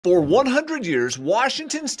For 100 years,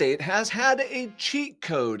 Washington State has had a cheat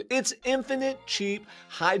code. It's infinite cheap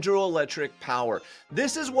hydroelectric power.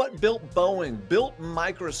 This is what built Boeing, built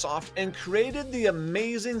Microsoft, and created the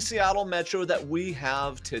amazing Seattle Metro that we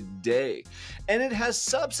have today. And it has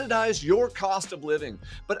subsidized your cost of living.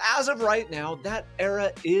 But as of right now, that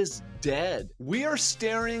era is dead. We are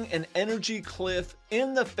staring an energy cliff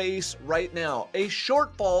in the face right now, a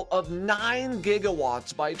shortfall of 9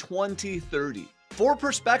 gigawatts by 2030. For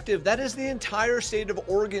perspective, that is the entire state of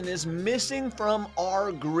Oregon is missing from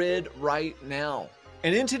our grid right now.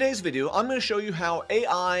 And in today's video, I'm going to show you how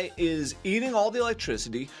AI is eating all the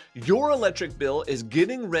electricity, your electric bill is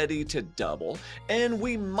getting ready to double, and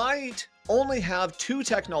we might only have 2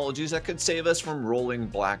 technologies that could save us from rolling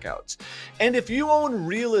blackouts. And if you own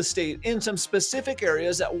real estate in some specific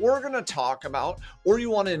areas that we're going to talk about, or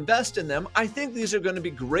you want to invest in them, I think these are going to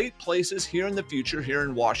be great places here in the future here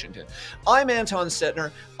in Washington. I'm Anton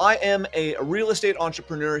Stettner. I am a real estate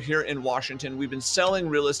entrepreneur here in Washington. We've been selling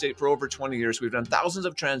real estate for over 20 years. We've done thousands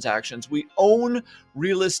of transactions. We own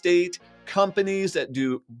real estate companies that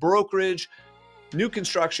do brokerage, new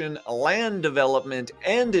construction, land development,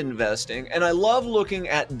 and investing. And I love looking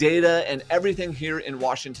at data and everything here in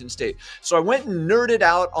Washington State. So I went and nerded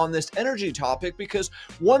out on this energy topic because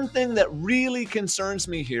one thing that really concerns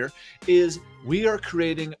me here is we are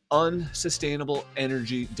creating unsustainable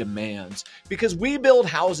energy demands because we build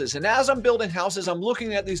houses. And as I'm building houses, I'm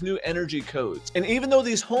looking at these new energy codes. And even though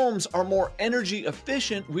these homes are more energy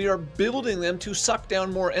efficient, we are building them to suck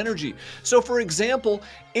down more energy. So for example,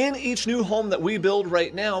 in each new home that we build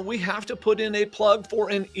right now, we have to put in a plug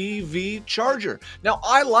for an EV charger. Now,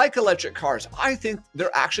 I like electric cars. I think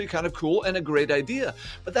they're actually kind of cool and a great idea,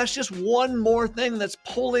 but that's just one more thing that's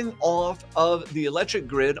pulling off of the electric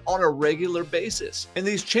grid on a regular basis. And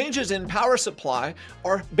these changes in power supply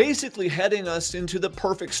are basically heading us into the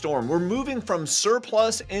perfect storm. We're moving from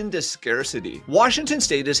surplus into scarcity. Washington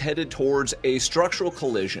State is headed towards a structural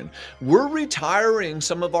collision. We're retiring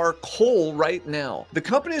some of our coal right now. The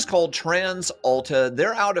company is called TransAlta.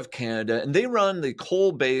 They're out of Canada and they run the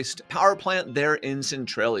coal-based power plant there in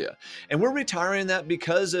Centralia. And we're retiring that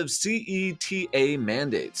because of CETA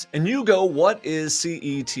mandates. And you go, what is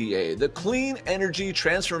CETA? The Clean Energy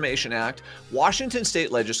Transformation Act, Washington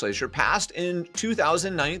State Legislature passed in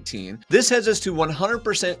 2019. This heads us to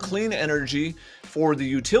 100% clean energy for the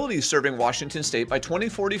utilities serving Washington State by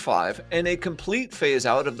 2045 and a complete phase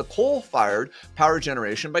out of the coal-fired power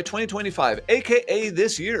generation by 2025, aka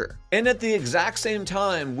this year. And at the exact same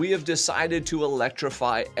time, we have decided to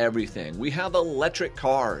electrify everything. We have electric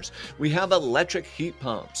cars. We have electric heat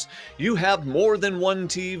pumps. You have more than one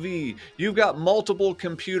TV. You've got multiple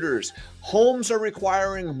computers. Homes are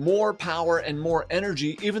requiring more power and more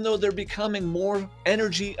energy, even though they're becoming more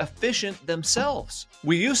energy efficient themselves.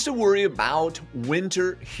 We used to worry about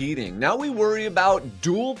winter heating. Now we worry about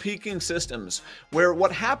dual peaking systems, where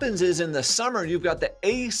what happens is in the summer, you've got the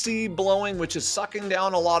AC blowing, which is sucking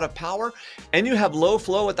down a lot of power, and you have low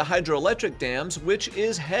flow at the hydroelectric dams, which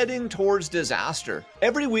is heading towards disaster.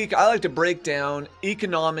 Every week, I like to break down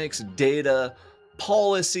economics, data,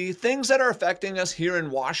 policy, things that are affecting us here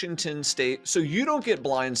in Washington State so you don't get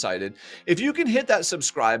blindsided. If you can hit that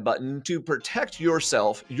subscribe button to protect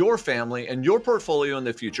yourself, your family, and your portfolio in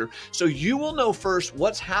the future so you will know first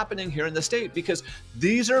what's happening here in the state, because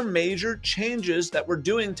these are major changes that we're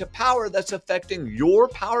doing to power that's affecting your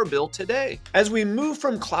power bill today. As we move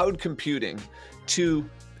from cloud computing to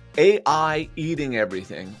AI eating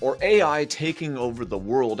everything, or AI taking over the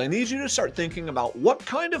world, I need you to start thinking about what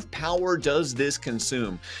kind of power does this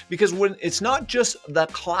consume? Because when it's not just the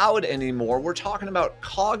cloud anymore, we're talking about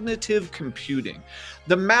cognitive computing.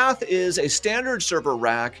 The math is a standard server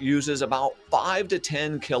rack uses about 5 to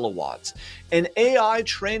 10 kilowatts. An AI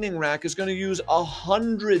training rack is going to use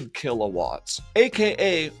 100 kilowatts,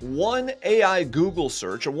 aka one AI Google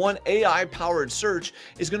search or one AI powered search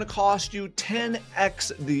is going to cost you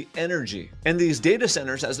 10x the energy. And these data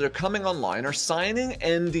centers, as they're coming online, are signing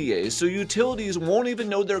NDAs, so utilities won't even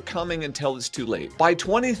know they're coming until it's too late. By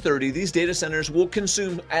 2030, these data centers will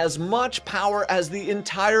consume as much power as the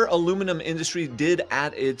entire aluminum industry did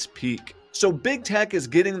at its peak. So big tech is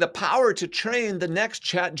getting the power to train the next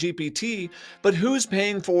ChatGPT, but who's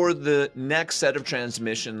paying for the next set of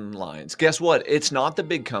transmission lines? Guess what? It's not the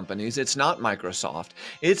big companies. It's not Microsoft.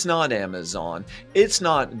 It's not Amazon. It's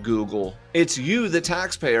not Google. It's you, the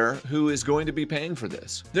taxpayer, who is going to be paying for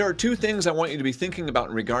this. There are 2 things I want you to be thinking about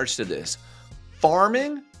in regards to this: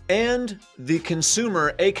 farming and the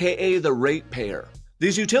consumer, aka the ratepayer.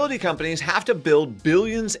 These utility companies have to build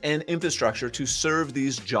billions in infrastructure to serve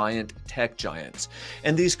these giant tech giants.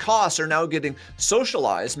 And these costs are now getting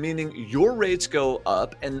socialized, meaning your rates go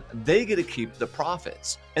up and they get to keep the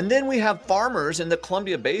profits. And then we have farmers in the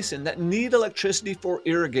Columbia Basin that need electricity for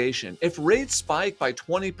irrigation. If rates spike by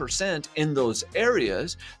 20% in those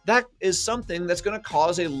areas, that is something that's going to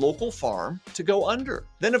cause a local farm to go under.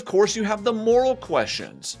 Then, of course, you have the moral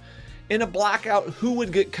questions. In a blackout, who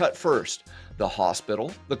would get cut first? The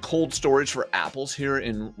hospital, the cold storage for apples here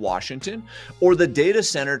in Washington, or the data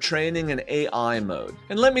center training in AI mode?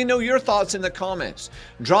 And let me know your thoughts in the comments.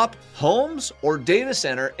 Drop homes or data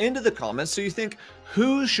center into the comments so you think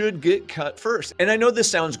who should get cut first. And I know this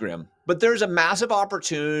sounds grim, but there's a massive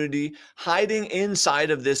opportunity hiding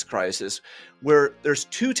inside of this crisis where there's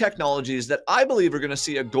two technologies that I believe are going to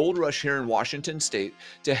see a gold rush here in Washington state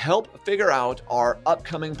to help figure out our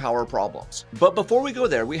upcoming power problems. But before we go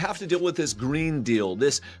there, we have to deal with this Green Deal,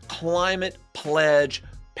 this climate pledge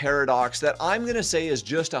paradox that I'm going to say is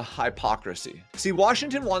just a hypocrisy. See,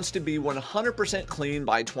 Washington wants to be 100% clean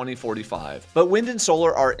by 2045, but wind and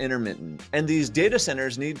solar are intermittent, and these data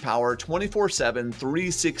centers need power 24/7,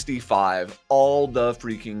 365 all the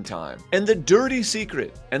freaking time. And the dirty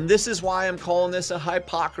secret, and this is why I'm calling this a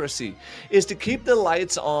hypocrisy, is to keep the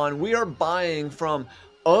lights on. We are buying from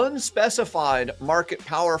unspecified market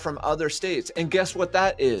power from other states. And guess what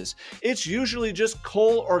that is? It's usually just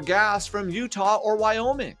coal or gas from Utah or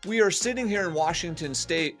Wyoming. We are sitting here in Washington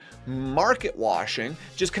state market washing,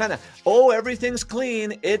 just kind of, oh, everything's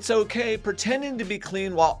clean, it's okay, pretending to be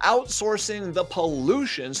clean while outsourcing the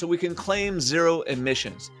pollution so we can claim zero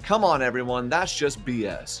emissions. Come on, everyone, that's just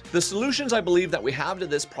BS. The solutions I believe that we have to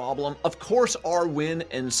this problem, of course, are wind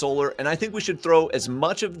and solar, and I think we should throw as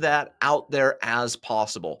much of that out there as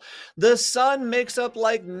possible. The sun makes up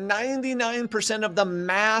like 99% of the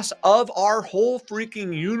mass of our whole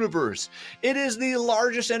freaking universe. It is the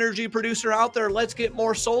largest energy producer out there. Let's get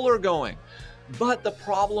more solar going. But the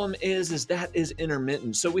problem is that is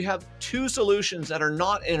intermittent. So we have two solutions that are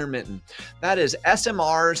not intermittent. That is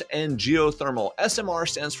SMRs and geothermal. SMR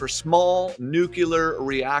stands for small nuclear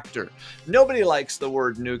reactor. Nobody likes the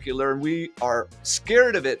word nuclear, and we are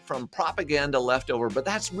scared of it from propaganda leftover, but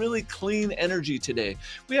that's really clean energy today.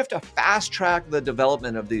 We have to fast track the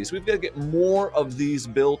development of these. We've got to get more of these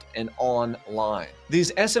built and online.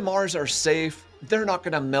 These SMRs are safe. They're not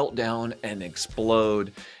going to melt down and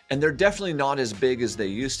explode, and they're definitely not as big as they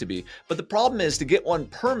used to be. But the problem is, to get one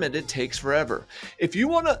permit, it takes forever. If you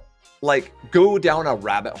want to go down a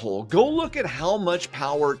rabbit hole, go look at how much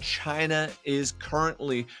power China is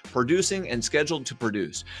currently producing and scheduled to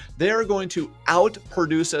produce. They are going to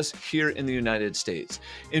outproduce us here in the United States.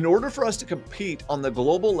 In order for us to compete on the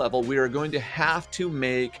global level, we are going to have to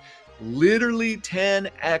make literally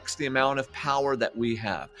 10x the amount of power that we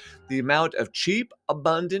have. The amount of cheap,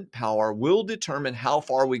 abundant power will determine how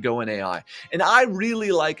far we go in AI. And I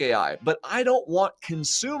really like AI, but I don't want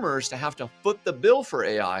consumers to have to foot the bill for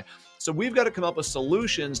AI. So we've got to come up with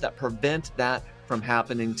solutions that prevent that from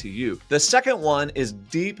happening to you. The second one is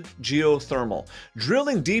deep geothermal.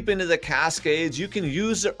 Drilling deep into the Cascades, you can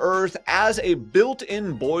use the earth as a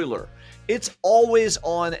built-in boiler. It's always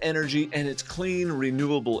on energy, and it's clean,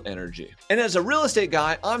 renewable energy. And as a real estate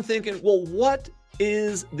guy, I'm thinking, well, what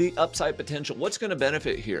is the upside potential? What's going to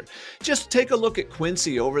benefit here? Just take a look at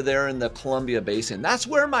Quincy over there in the Columbia Basin. That's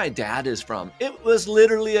where my dad is from. It was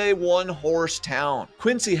literally a one-horse town.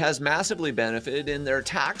 Quincy has massively benefited in their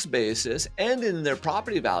tax basis and in their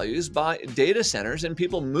property values by data centers and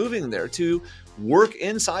people moving there to work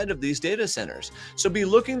inside of these data centers. So be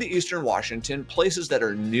looking to Eastern Washington, places that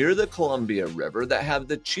are near the Columbia River that have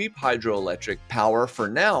the cheap hydroelectric power for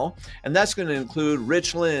now. And that's going to include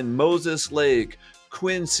Richland, Moses Lake,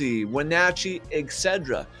 Quincy, Wenatchee,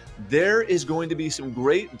 etc. There is going to be some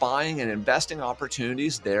great buying and investing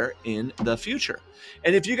opportunities there in the future.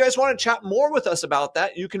 And if you guys want to chat more with us about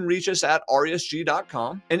that, you can reach us at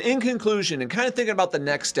resg.com. And in conclusion, and kind of thinking about the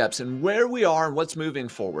next steps and where we are and what's moving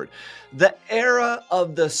forward, the era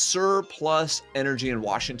of the surplus energy in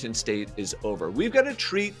Washington state is over. We've got to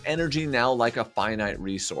treat energy now like a finite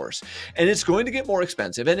resource. And it's going to get more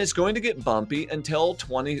expensive and it's going to get bumpy until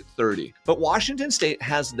 2030. But Washington state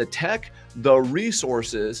has the tech, the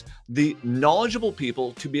resources, the knowledgeable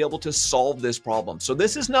people to be able to solve this problem. So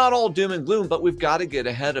this is not all doom and gloom, but we've got to get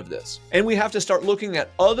ahead of this. And we have to start looking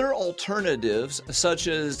at other alternatives such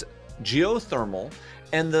as geothermal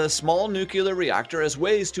and the small nuclear reactor as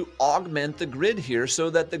ways to augment the grid here so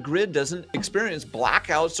that the grid doesn't experience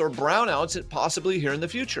blackouts or brownouts possibly here in the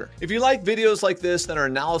future. If you like videos like this that are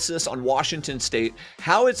analysis on Washington State,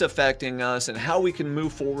 how it's affecting us, and how we can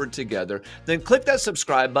move forward together, then click that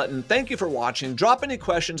subscribe button. Thank you for watching. Drop any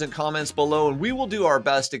questions and comments below, and we will do our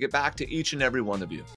best to get back to each and every one of you.